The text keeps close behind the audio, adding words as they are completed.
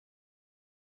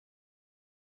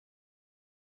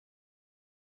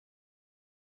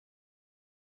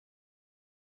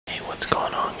What's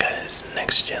going on, guys?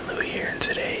 NextGenLui here, and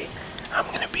today I'm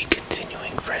going to be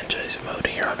continuing franchise mode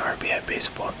here on RBI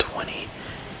Baseball 20,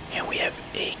 and we have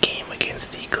a game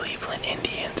against the Cleveland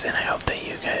Indians, and I hope that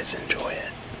you guys enjoy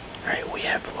it. Alright, we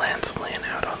have Lance Lynn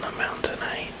out on the mound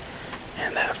tonight,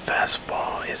 and that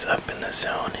fastball is up in the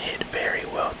zone, hit very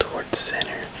well towards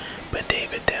center, but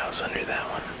David Dow's under that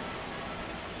one.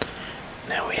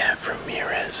 Now we have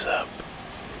Ramirez up.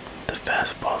 The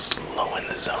fastball's low in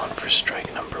the zone for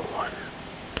strike number 1.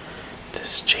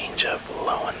 This changeup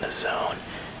low in the zone,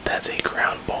 that's a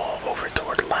ground ball over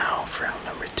toward Lau for out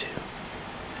number 2.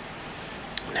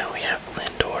 Now we have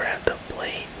Lindor at the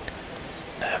plate.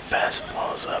 That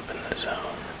fastball's up in the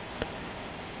zone.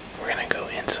 We're gonna go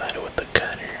inside with the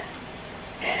cutter,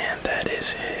 and that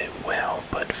is hit well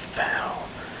but foul,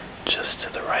 just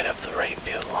to the right of the right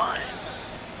field line.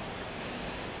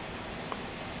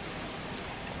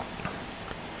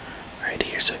 Right,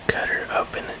 here's a cutter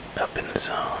up in the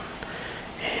zone,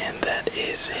 and that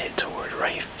is hit toward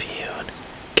right field.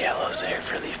 Gallo's there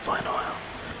for the final out.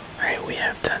 Alright, we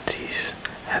have Tatis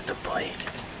at the plate,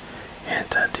 and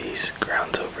Tatis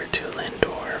grounds over to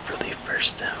Lindor for the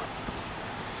first down.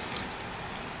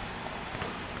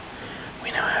 We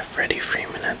now have Freddie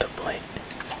Freeman at the plate,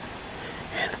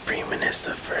 and Freeman is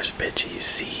the first pitch he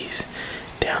sees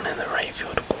down in the right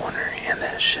field corner, and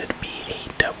that should be a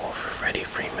double for Freddie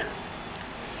Freeman.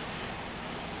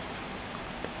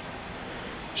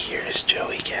 Here is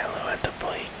Joey Gallo at the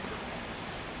plate,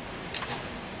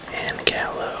 and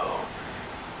Gallo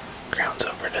grounds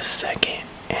over to second,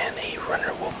 and a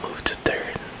runner will move to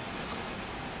third.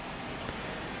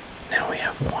 Now we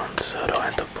have Juan Soto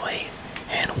at the plate,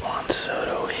 and Juan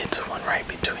Soto hits one right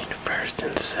between first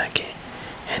and second,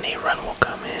 and a run will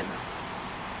come in.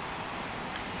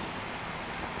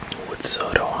 With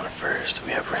Soto on first,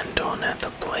 we have Rendon at the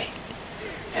plate,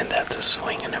 and that's a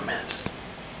swing and a miss.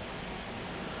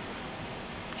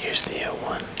 Here's the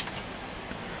 0-1,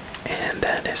 and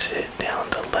that is hit down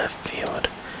the left field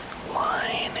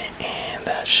line, and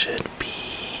that should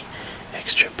be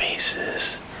extra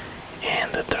bases,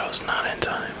 and the throw's not in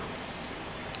time.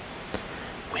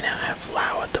 We now have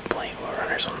Lau at the plate with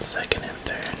runners on second and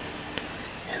third,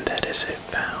 and that is hit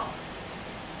foul.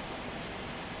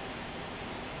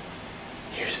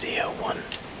 Here's the 0-1,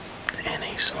 and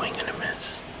a swing and a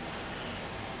miss.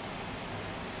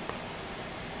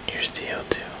 Here's the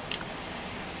 0-2.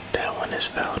 That one is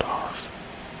fouled off.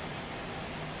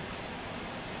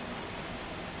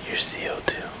 Here's the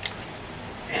 0-2.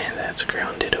 And that's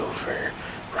grounded over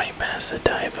right past the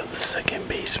dive of the second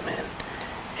baseman.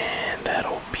 And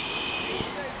that'll be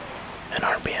an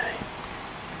RBI.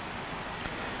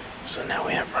 So now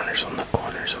we have runners on the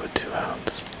corners with 2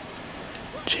 outs.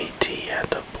 JT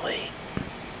at the plate.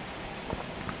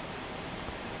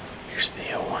 Here's the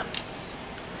 0-1.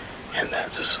 And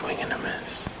that's a swing and a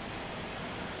miss.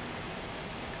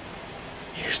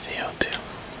 Here's the 0-2.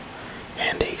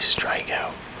 And a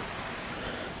strikeout.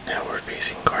 Now we're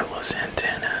facing Carlos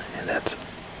Santana, and that's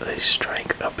a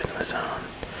strike up in the zone.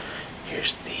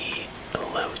 Here's the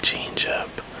low changeup,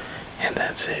 and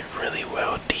that's it really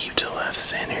well deep to left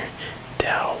center.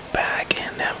 Dow back,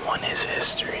 and that one is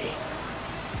history.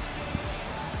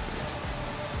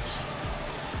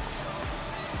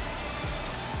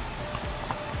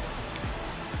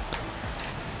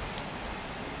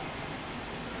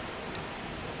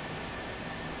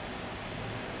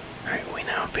 Alright, we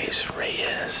now face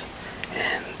Reyes,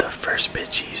 and the first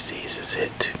pitch he sees is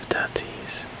hit to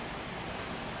Tatis.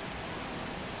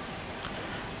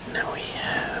 Now we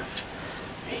have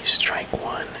a strike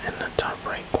 1 in the top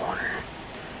right corner.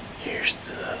 Here's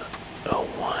the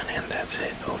 0-1, and that's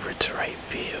hit over to right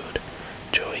field.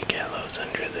 Joey Gallo's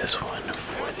under this one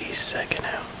for the second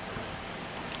out.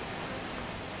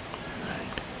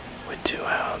 Alright, with 2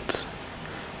 outs.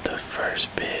 The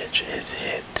first pitch is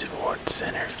hit towards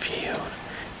center field.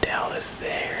 Dallas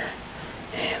there,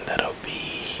 and that'll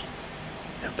be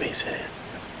a base hit.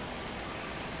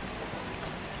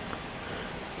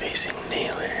 Facing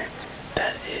Naylor,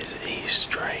 that is a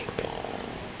strike.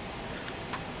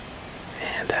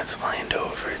 And that's lined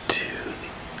over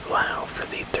to Lau for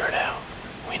the third out.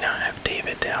 We now have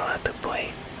David Dow at the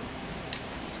plate,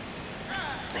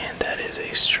 and that is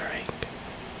a strike.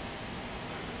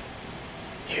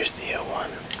 Here's the 0-1,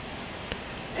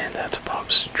 and that's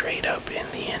popped straight up in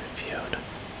the infield.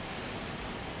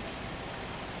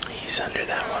 He's under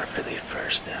that one for the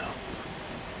first out.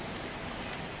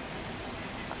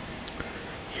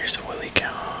 Here's Willie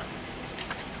Calhoun,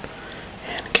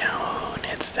 and Calhoun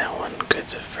hits that one good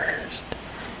to first,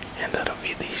 and that'll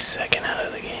be the second out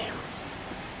of the game.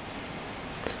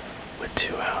 With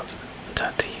 2 outs,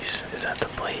 Tatis is at the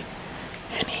plate,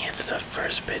 and he hits the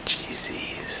first pitch he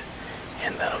sees,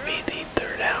 and that'll be the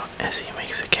third out as he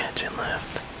makes a catch in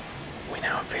left. We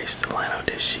now face Delano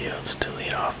de Shields to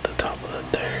lead off the top of the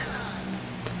third.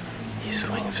 He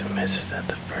swings and misses at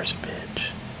the first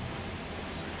pitch.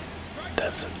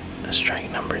 That's a strike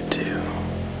number 2.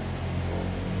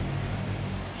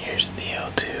 Here's the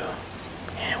 0-2,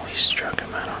 and we struck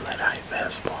him out on that high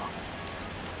fastball.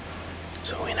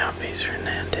 So we now face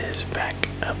Hernandez back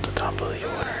up the top of the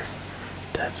order.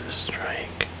 That's a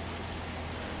strike.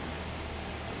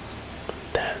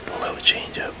 That low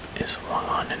changeup is swung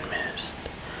on and missed.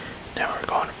 Now we're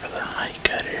going for the high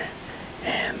cutter,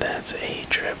 and that's a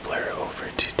dribbler over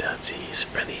to Tatis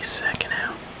for the second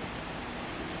out.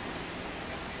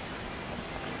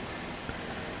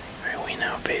 Alright, we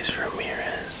now face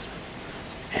Ramirez,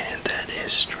 and that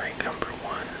is strike number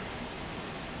 1.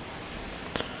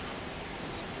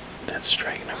 That's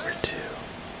strike number 2.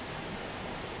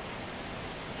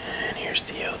 And here's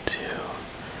the 0-2.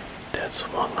 That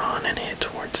swung on and hit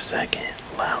towards second.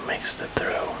 Lau makes the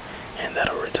throw, and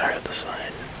that'll retire the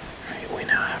side. Alright, we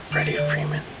now have Freddie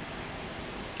Freeman.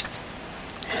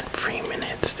 And Freeman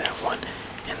hits that one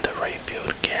in the right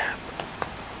field gap.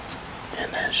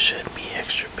 And that should be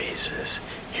extra bases.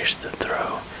 Here's the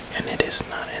throw, and it is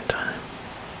not in time.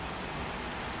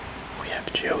 We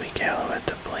have Joey Gallo at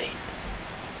the plate.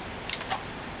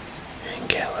 And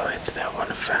Gallo hits that one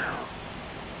foul.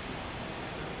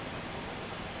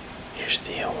 Here's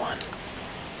the 0-1.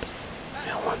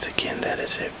 And once again, that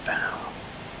is hit foul.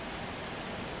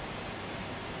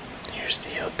 Here's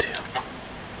the 0-2.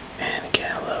 And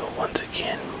Gallo once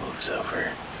again moves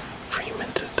over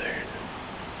Freeman to third.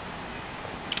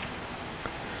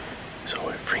 So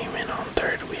with Freeman on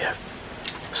third, we have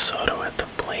Soto at the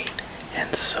plate.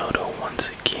 And Soto once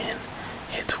again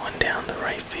hits one down the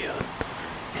right field.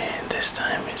 And this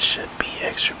time it should be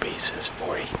extra bases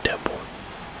for a double.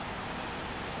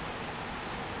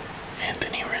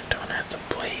 Anthony Rendon at the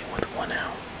plate with 1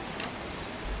 out.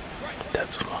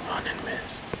 That swung on and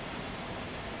missed.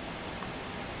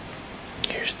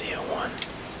 Here's the 0-1,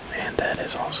 and that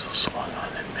is also swung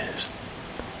on and missed.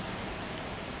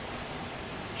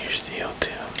 Here's the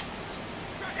 0-2,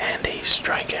 and a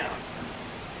strikeout.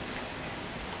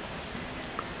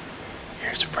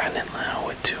 Here's Brandon Lau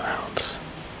with 2 outs.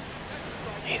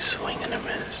 A swing and a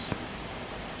miss.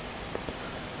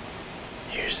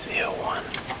 Here's the 0-1.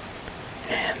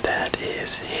 And that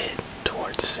is hit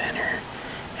towards center,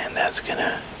 and that's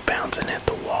gonna bounce and hit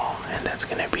the wall, and that's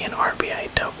gonna be an RBI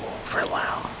double for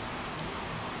Lau.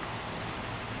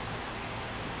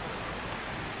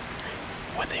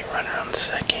 With a runner on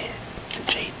second,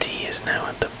 JT is now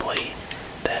at the plate.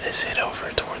 That is hit over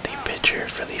toward the pitcher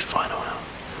for the final out.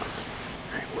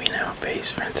 Right, we now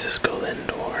face Francisco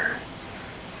Lindor.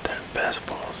 That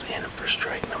fastball's in for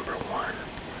strike number 1.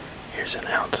 Here's an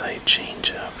outside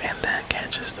changeup, and that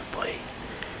catches the plate.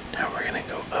 Now we're going to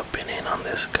go up and in on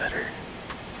this cutter.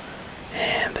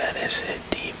 And that is hit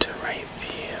deep to right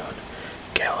field.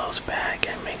 Gallo's back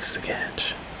and makes the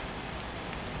catch.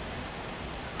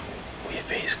 We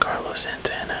face Carlos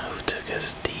Santana, who took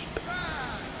us deep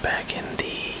back in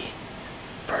the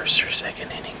first or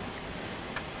second inning.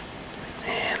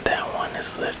 And that one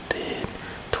is lifted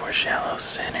towards shallow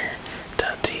center.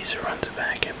 Tatis runs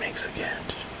back and makes the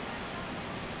catch.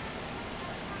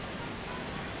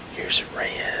 Here's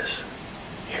Reyes,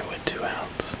 here with 2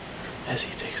 outs, as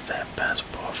he takes that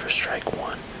fastball for strike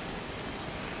 1.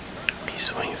 He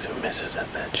swings and misses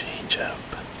at that changeup.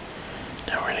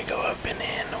 Now we're going to go up and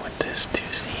in with this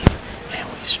 2-seam, and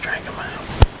we strike him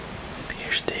out.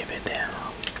 Here's David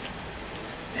Dow,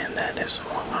 and that is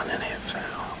swung on and hit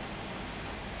foul.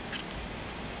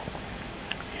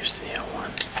 Here's the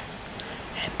 0-1,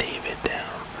 and David Dow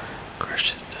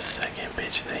crushes the second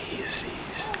pitch that he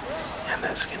sees, and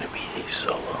that's going to be a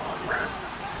solo home run.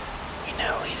 We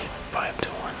now lead it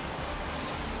 5-1.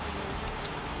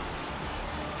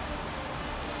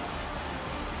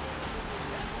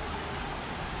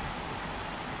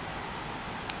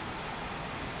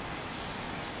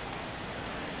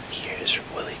 Here's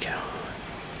Willie Calhoun.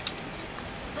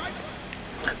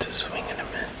 That's a swing and a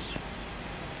miss.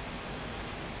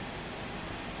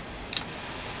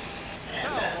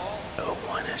 And that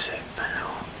 0-1 is hit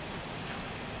foul.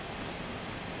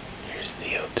 Here's the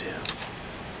 0-2.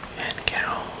 And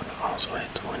Calhoun also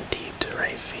hits one deep to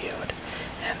right field.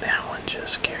 And that one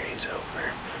just carries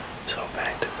over. So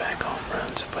back-to-back home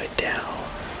runs by Dow.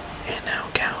 And now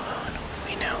Calhoun.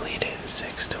 We now lead it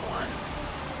 6-1.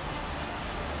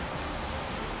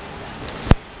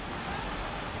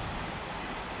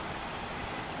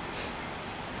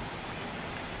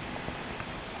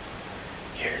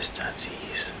 is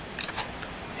Tatis.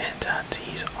 And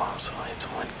Tatis also hits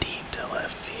one deep to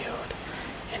left field.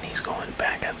 And he's going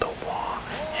back at the wall.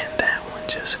 And that one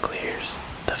just clears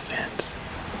the fence.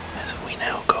 As we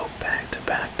now go back to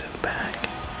back to back.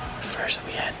 First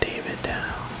we had David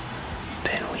Dow.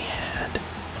 Then we had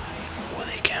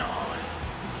Willie Calhoun.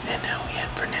 And now we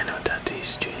have Fernando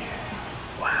Tatis Jr.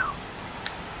 Wow.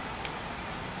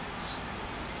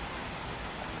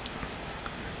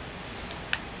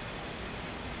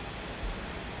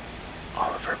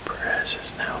 Oliver Perez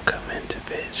has now come in to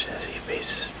pitch as he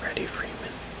faces Freddie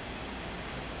Freeman.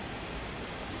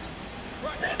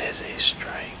 That is a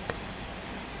strike.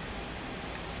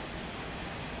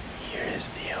 Here is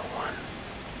the 0-1.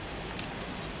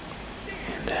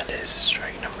 And that is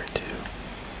strike number 2.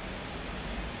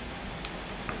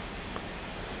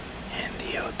 And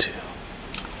the 0-2.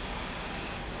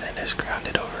 That is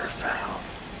grounded over a foul.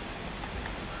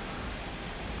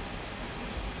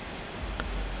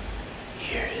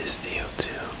 Here is the 0-2.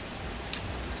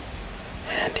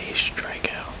 And a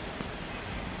strikeout.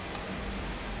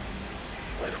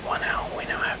 With 1 out, we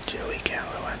now have Joey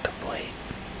Gallo at the plate.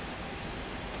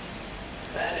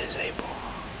 That is a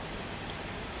ball.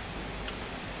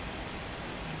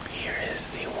 Here is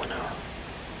the 1-0.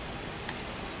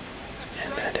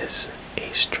 And that is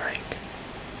a strike.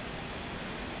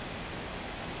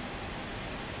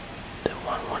 The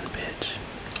 1-1 pitch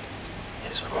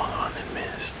is swung on and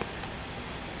missed.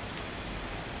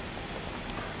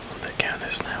 The count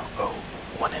is now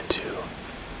 0-1-2.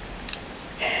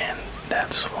 And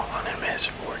that swung on and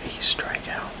missed for a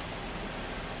strikeout.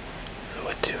 So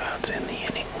with 2 outs in the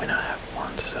inning, we now have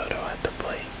Juan Soto at the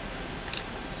plate.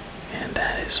 And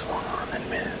that is swung on and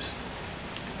missed.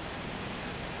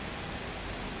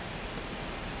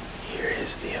 Here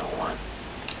is the 0-1.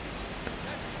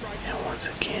 And once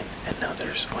again,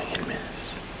 another swing and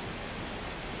miss.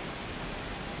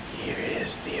 Here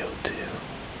is the 0-2.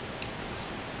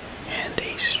 And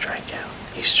a strikeout.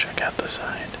 He struck out the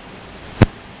side.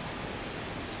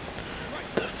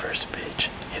 The first pitch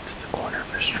hits the corner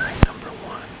for strike number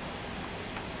 1.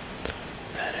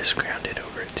 That is grounded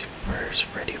over to first.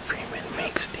 Freddie Freeman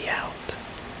makes the out.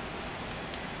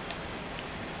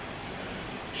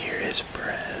 Here is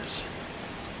Perez.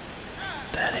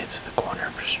 That hits the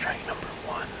corner for strike number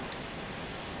 1.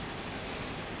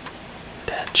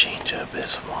 That changeup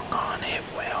is swung on, hit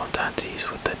well.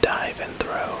 Tatis with the dive and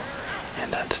throw.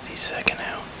 And that's the second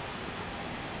out.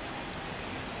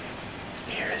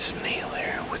 Here is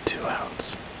Naylor with 2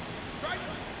 outs.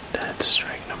 That's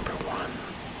strike number 1.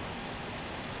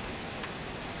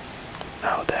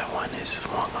 Oh, that one is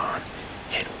swung on,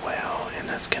 hit well, and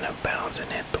that's gonna bounce and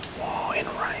hit the wall in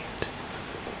right.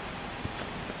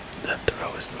 The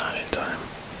throw is not in time.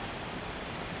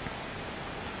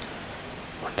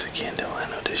 Once again,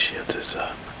 Delano DeShields is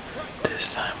up.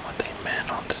 This time with a man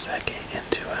on second and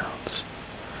 2 outs.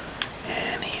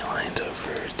 And he lines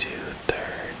over to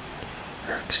third,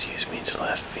 or excuse me, to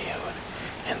left field.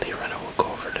 And the runner will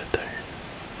go over to third.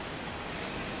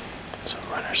 So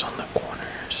runners on the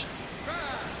corners.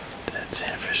 That's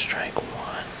in for strike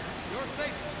 1.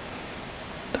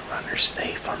 The runner's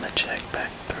safe on the check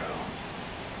back throw.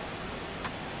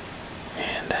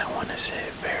 And that one is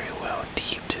hit very well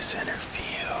deep to center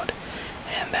field.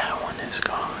 And that one is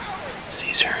gone.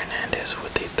 Cesar Hernandez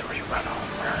with a 3-run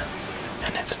home run.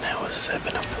 And it's now a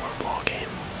 7-4 ball game.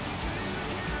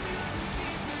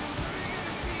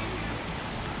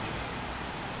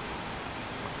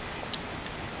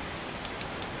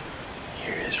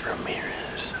 Here is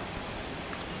Ramirez.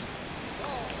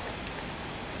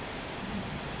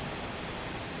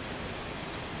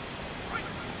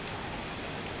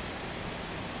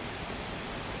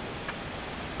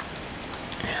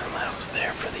 And Lau's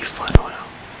there for the final out.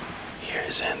 Here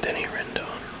is Anthony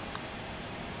Rendon.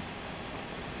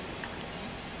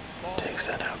 Takes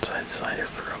that outside slider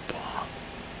for a ball.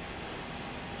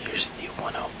 Here's the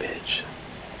 1-0 pitch.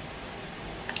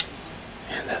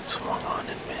 And that swung on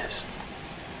and missed.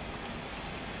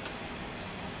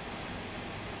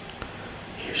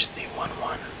 Here's the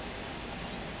 1-1.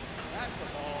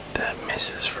 That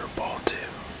misses for ball 2.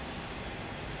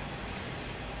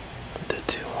 The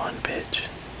 2-1 pitch.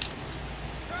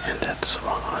 And that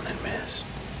swung on and missed.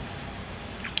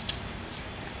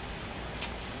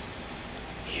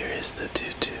 Here is the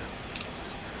 2-2.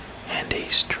 And a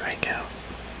strikeout.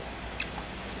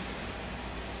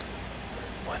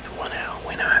 With 1 out,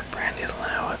 we now have Brandon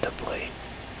Lau at the plate.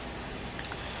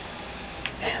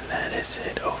 And that is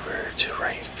hit over to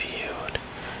right field.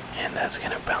 And that's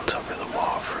going to bounce over the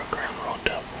wall for a ground roll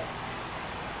double.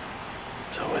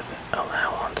 So with a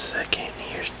Lau on second,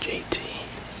 here's JT.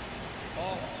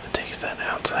 It takes that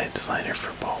outside slider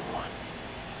for ball one.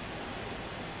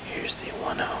 Here's the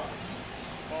 1-0.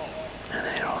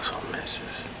 And it also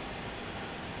misses.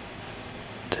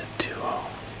 The 2-0.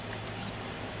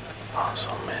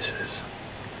 Also misses.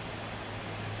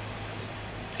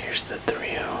 Here's the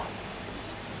 3-0.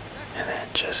 And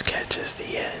that just catches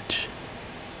the edge.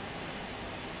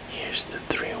 Here's the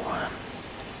 3-1.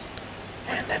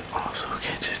 And then also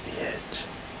catches the edge.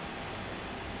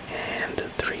 And the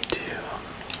 3-2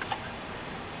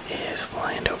 is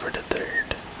lined over to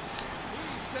third.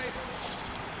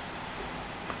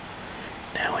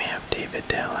 Now we have David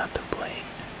Dow at the plate.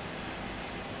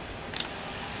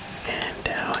 And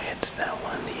Dow hits that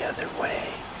one the other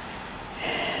way.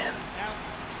 And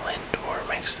Lindor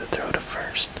makes the throw to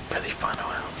first for the final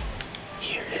out.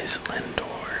 Here is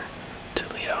Lindor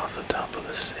to lead off the top of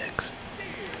the sixth.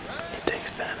 He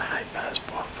takes that high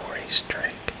fastball for a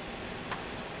strike.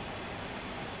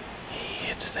 He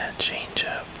hits that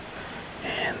changeup,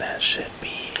 and that should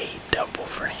be a double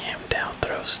for him. Down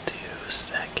throws to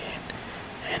second,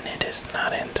 and it is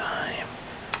not in time.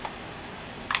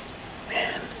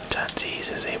 And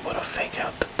Tatis is able to fake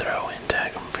out the throw and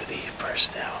tag him for the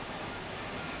first out.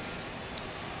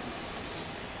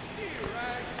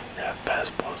 That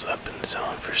fastball's up in the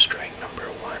zone for strike number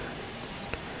one.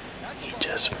 He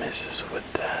just misses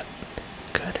with that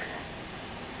cutter.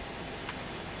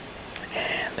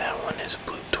 And that one is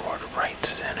blooped toward right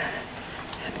center.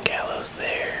 And Gallo's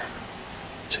there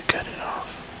to cut it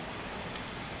off.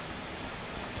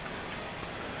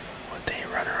 With a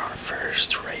runner on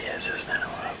first, Reyes is now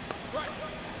up.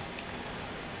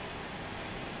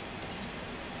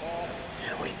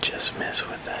 And we just miss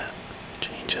with that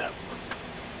changeup.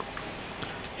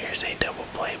 Here's a double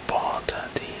play ball.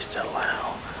 Tatis to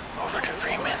Lau over to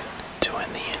Freeman to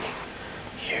end the inning.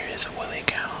 Here is Willie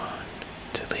Calhoun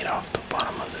to lead off the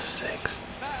bottom of the sixth.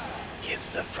 He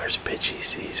hits the first pitch he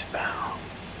sees foul.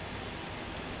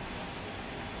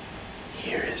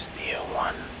 Here is the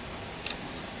 0-1.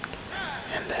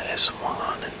 And that is swung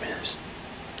on and missed.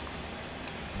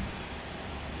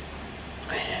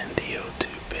 And the 0-2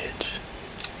 pitch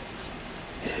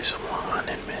is swung on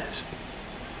and missed.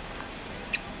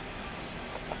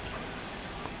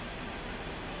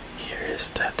 Here is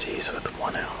Tatis with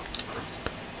one out.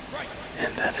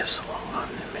 And that is swung on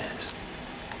and missed.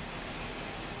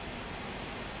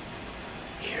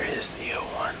 Here is the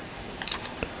 0-1.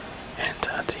 And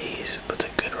Tatis puts a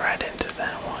good ride into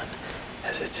that one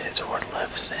as it's hit toward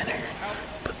left center,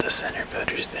 but the center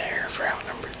fielder's there for out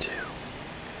number 2.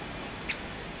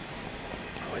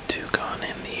 With 2 gone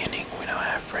in the inning, we now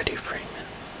have Freddie Freeman.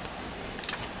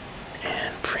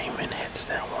 And Freeman hits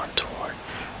that one toward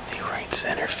the right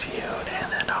center field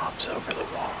and then hops over the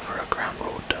wall for a ground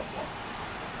rule double.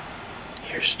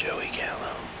 Here's Joey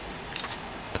Gallo.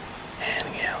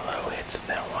 And Gallo hits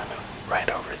that one right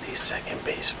over the second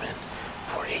baseman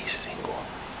for a single.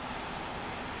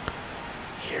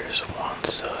 Here's Juan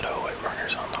Soto with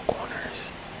runners on the corners.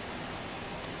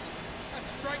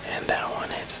 And that one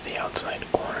hits the outside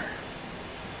corner.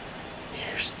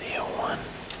 Here's the 0-1.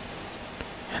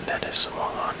 And that is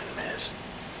swung on and missed.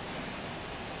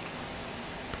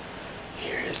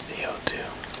 Here is the 0-2.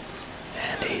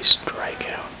 And a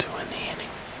strikeout to win the inning.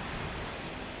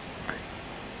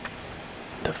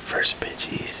 The first pitch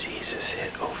he sees is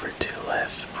hit over to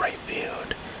left, right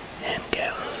field, and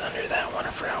Gallo's under that one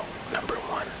for out number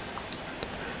 1.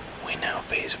 We now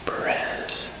face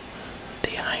Perez.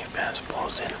 The high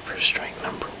fastball's in for strike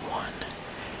number 1.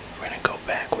 We're going to go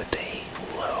back with a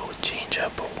low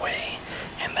changeup away,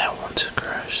 and that one's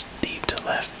crushed deep to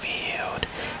left field,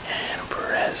 and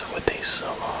Perez with a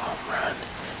solo home run,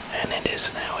 and it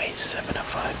is now a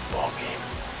 7-5 ball game.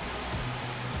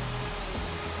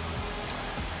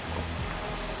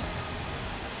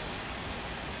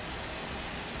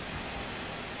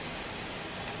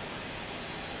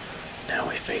 Now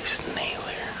we face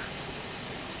Naylor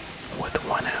with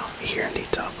 1 out here in the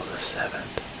top of the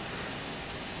 7th.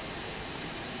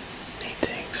 He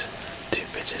takes 2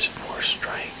 pitches, 4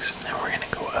 strikes. Now we're going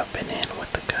to go up and in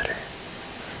with the cutter.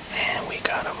 And we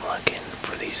got him looking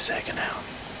for the second out.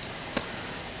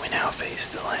 We now face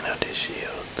Delano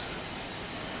DeShields,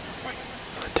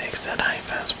 who takes that high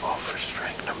fastball for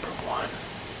strike number 1.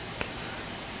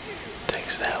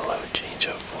 Takes that low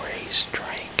changeup for a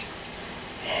strike.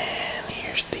 And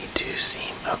here's the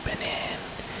 2-seam up and in.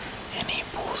 And he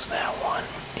pulls that one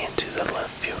into the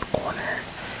left field corner.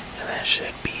 And that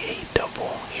should be a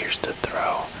double. Here's the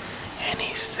throw. And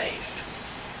he's safe.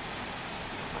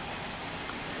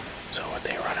 So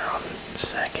with a runner on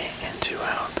second and 2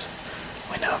 outs,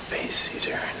 we now face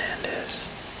Cesar Hernandez,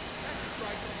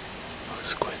 who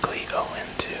goes quickly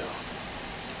 0-2.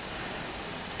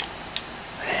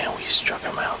 And we struck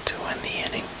him out to win the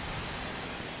inning.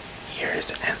 Here is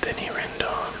Anthony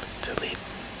Rendon to lead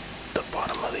the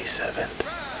bottom of the 7th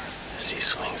as he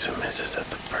swings and misses at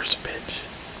the first pitch.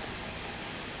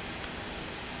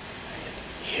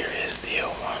 Here is the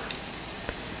 0-1,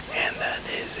 and that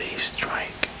is a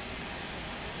strike.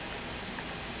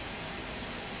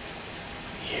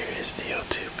 Here is the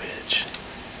 0-2 pitch,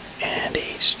 and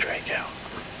a strikeout.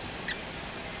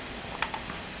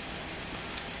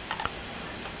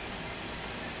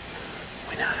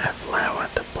 We now have Lau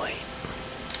at the plate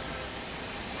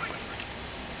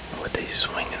with a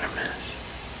swing and a miss.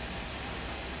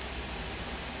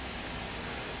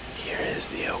 Here is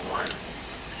the 0-1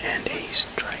 and a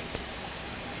strike.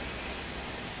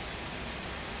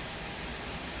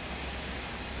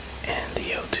 And the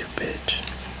 0-2 pitch.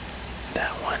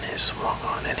 That one is swung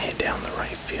on and hit down the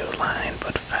right field line,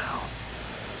 but foul.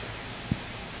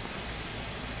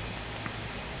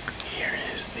 Here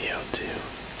is the 0-2.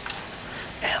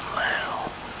 And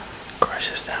Lau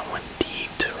crushes that one deep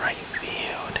to right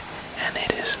field. And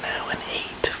it is now an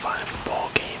 8-5 ball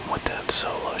game with that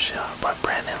solo shot by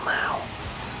Brandon Lau.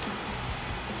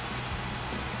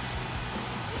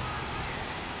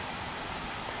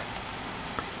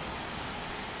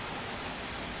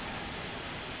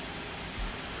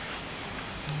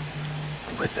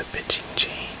 With a pitching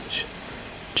change,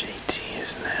 JT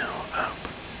is now up.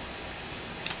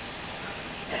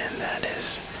 And that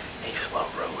is a slow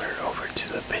roller over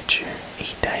to the pitcher, a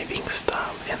diving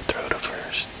stop, and throw to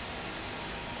first.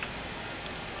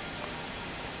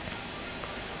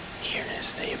 Here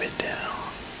is David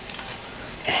Dow.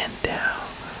 And Dow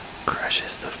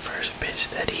crushes the first pitch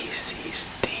that he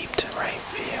sees deep to right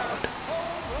field.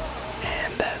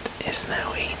 And that is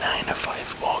now a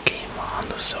 9-5 ball game on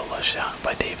the solo shot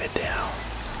by David Dow.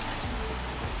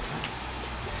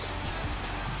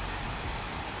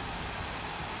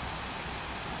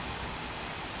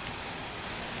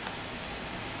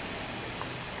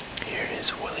 Here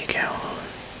is Willie Calhoun.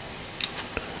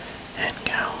 And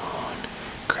Calhoun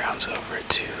grounds over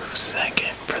to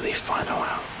second for the final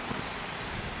out.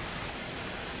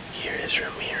 Here is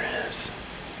Ramirez.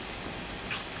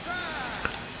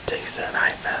 Takes that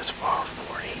high fastball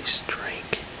for a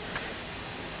strike.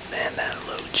 And that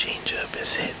low changeup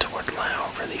is hit toward Lau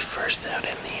for the first out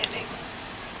in the inning.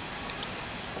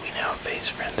 We now face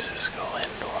Francisco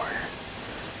Lindor,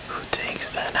 who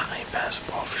takes that high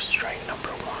fastball for strike number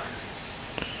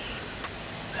 1.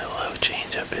 The low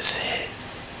changeup is hit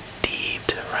deep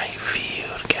to right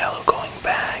field. Gallo going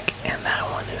back, and that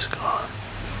one is gone.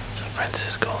 So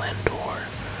Francisco Lindor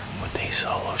with a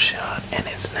solo shot, and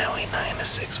it's now a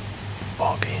 9-6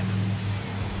 ball game.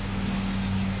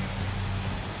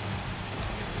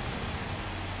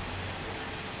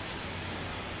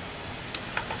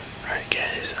 Alright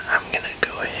guys, I'm gonna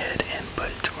go ahead and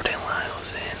put Jordan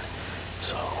Lyles in,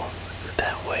 so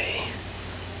that way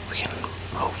we can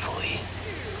hopefully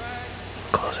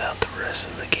close out the rest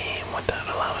of the game without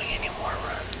allowing any more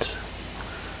runs.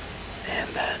 And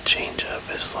that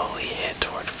changeup is slowly hit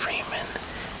toward Freeman,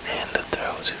 and the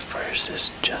throw to first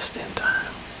is just in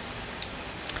time.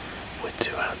 With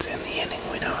 2 outs in the inning,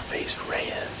 we now face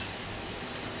Reyes.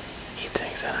 He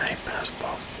takes that high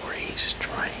fastball for a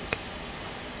strike,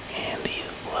 and the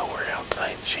lower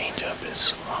outside changeup is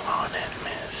swung on and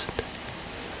missed.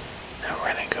 Now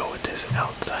we're gonna go with this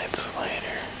outside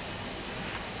slider,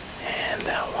 and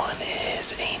that one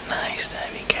is a nice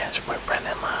diving catch by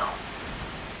Brandon Lau.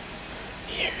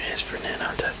 Here is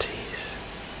Fernando Tatis.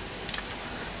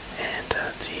 And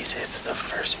Tatis hits the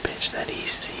first pitch that he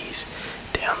sees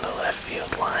down the left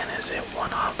field line as it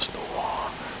one hops the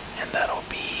wall. And that'll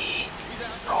be...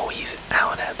 oh, he's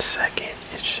out at second.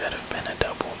 It should have been a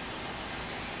double.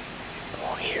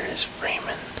 Well, here is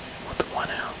Freeman with 1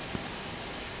 out.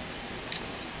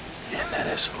 And that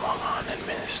is swung on and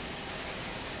missed.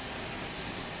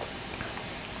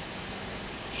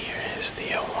 Here is the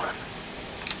 0-1.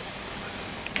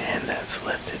 And that's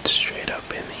lifted straight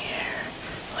up in the air.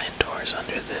 Lindor's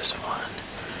under this one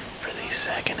for the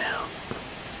second out.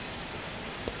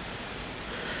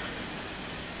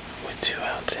 With 2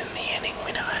 outs in the inning,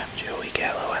 we now have Joey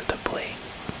Gallo at the plate.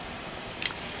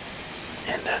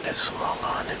 And that is swung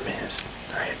on and missed,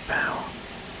 or hit foul.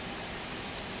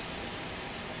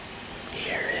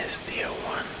 Here is the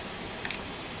 0-1.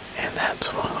 And that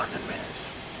swung on and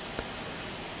missed.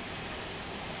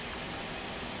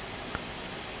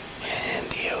 And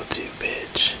the 0-2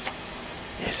 pitch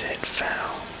is hit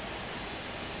foul.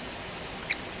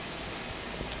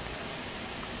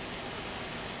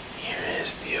 Here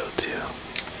is the 0-2.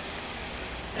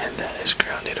 And that is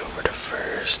grounded over to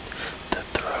first. The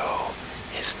throw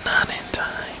is not in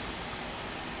time.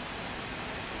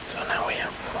 So now we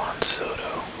have Juan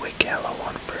Soto with Gallo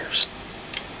on first.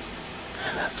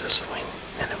 And that's a swing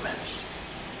and a miss.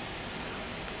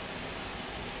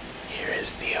 Here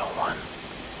is the 0-1.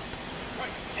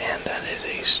 And that is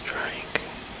a strike.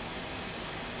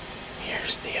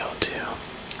 Here's the 0-2.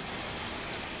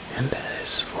 And that is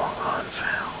swung on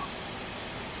foul.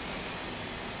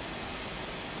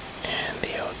 And the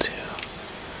 0-2.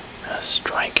 A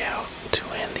strikeout to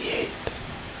end the 8th.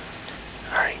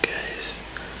 Alright guys,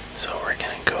 so we're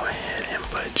gonna go ahead and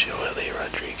put Joely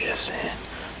Rodriguez in.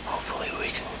 Hopefully we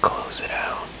can close it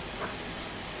out.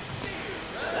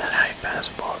 So that high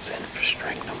fastball is in for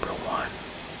strike number 1.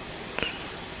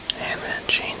 And that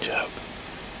changeup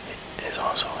is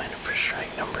also in for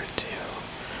strike number 2.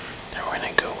 Now we're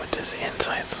gonna go with this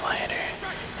inside slider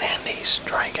and a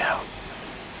strikeout.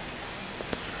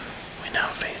 We now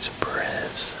face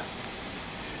Perez.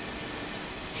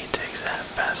 He takes that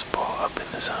fastball up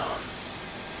in the zone.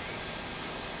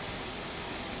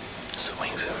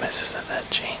 Swings and misses at that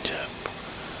changeup.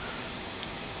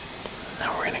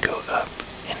 Now we're gonna go up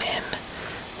and in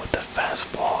with the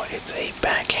fastball. It's a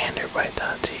backhander by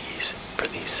Tatis for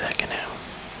the second out.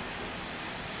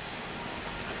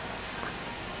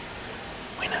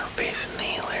 We now face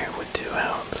Naylor with 2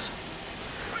 outs.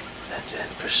 That's in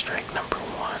for strike number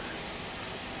 1.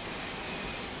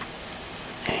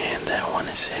 And that one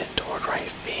is hit toward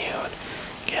right field.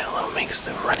 Gallo makes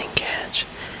the running catch.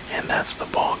 And that's the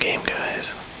ball game,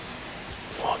 guys.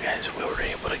 Well, guys, we were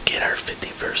able to get our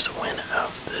 51st win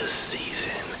of this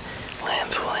season.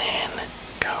 Lance Lynn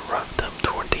got roughed up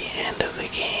toward the end of the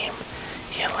game.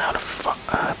 He allowed,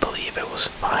 I believe it was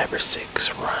 5 or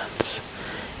 6 runs.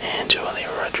 And Joely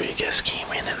Rodriguez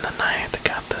came in the 9th,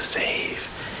 got the save.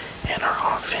 And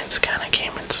our offense kind of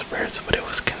came in spurts, but it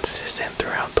was consistent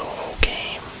throughout the whole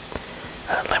game.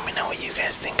 Let me know what you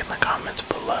guys think in the comments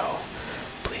below.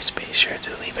 Please be sure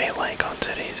to leave a like on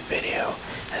today's video,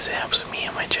 as it helps me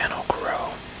and my channel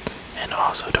grow. And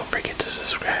also don't forget to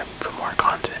subscribe for more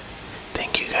content.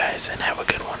 Thank you guys and have a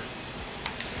good one.